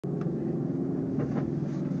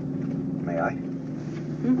may I?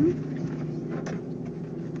 Mm-hmm.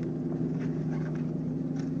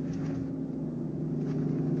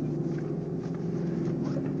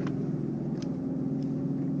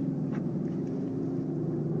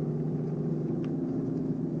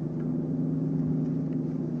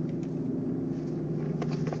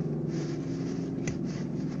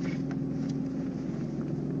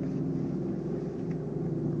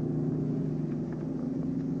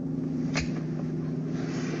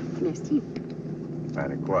 Merci.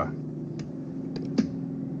 Avec quoi?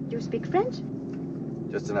 You speak French?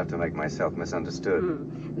 Just enough to make myself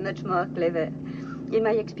misunderstood. Much more clever. In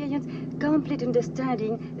my experience, complete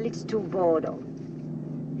understanding leads to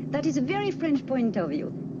boredom. That is a very French point of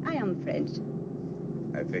view. I am French.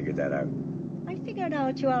 I figured that out. I figured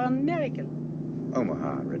out you are American.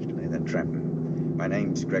 Omaha originally, then Trenton. My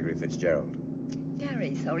name's Gregory Fitzgerald.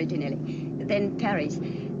 Paris originally, then Paris.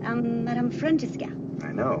 I'm Madame Francesca.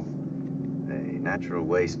 I know. The natural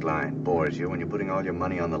waistline bores you when you're putting all your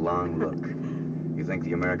money on the long look. You think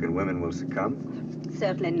the American women will succumb?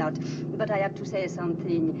 Certainly not. But I have to say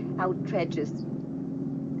something outrageous.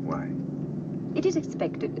 Why? It is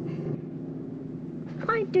expected.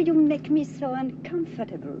 Why do you make me so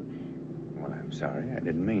uncomfortable? Well, I'm sorry. I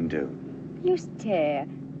didn't mean to. You stare.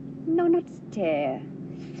 No, not stare.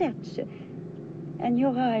 Search. And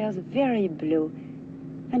your eyes are very blue.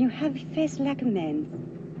 And you have a face like a man.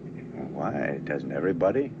 Why? Doesn't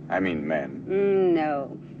everybody? I mean men.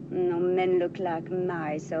 No. No, men look like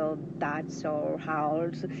mice or bats or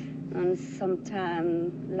owls. And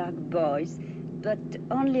sometimes like boys. But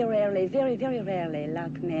only rarely, very, very rarely,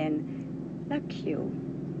 like men. Like you.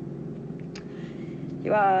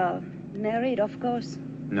 You are married, of course?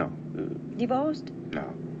 No. Divorced?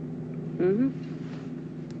 No.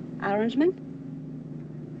 Mm-hmm. Arrangement?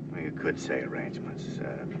 Well, you could say arrangements.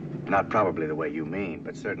 Not probably the way you mean,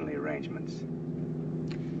 but certainly arrangements.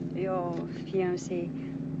 Your fiancé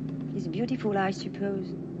is beautiful, I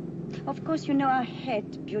suppose. Of course, you know I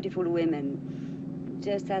hate beautiful women,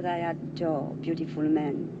 just as I adore beautiful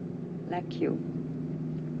men, like you.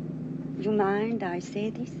 You mind I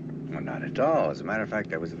say this? Well, not at all. As a matter of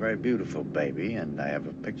fact, I was a very beautiful baby, and I have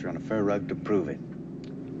a picture on a fur rug to prove it.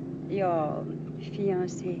 Your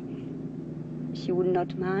fiancée, she would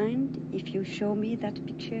not mind if you show me that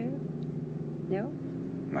picture? No?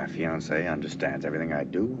 My fiancé understands everything I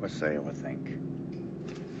do, or say, or think.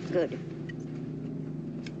 Good.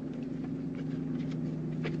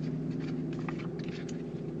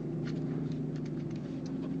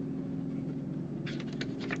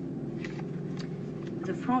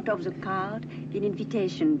 The front of the card, an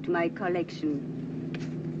invitation to my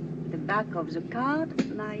collection. The back of the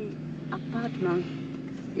card, my apartment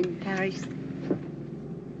in Paris.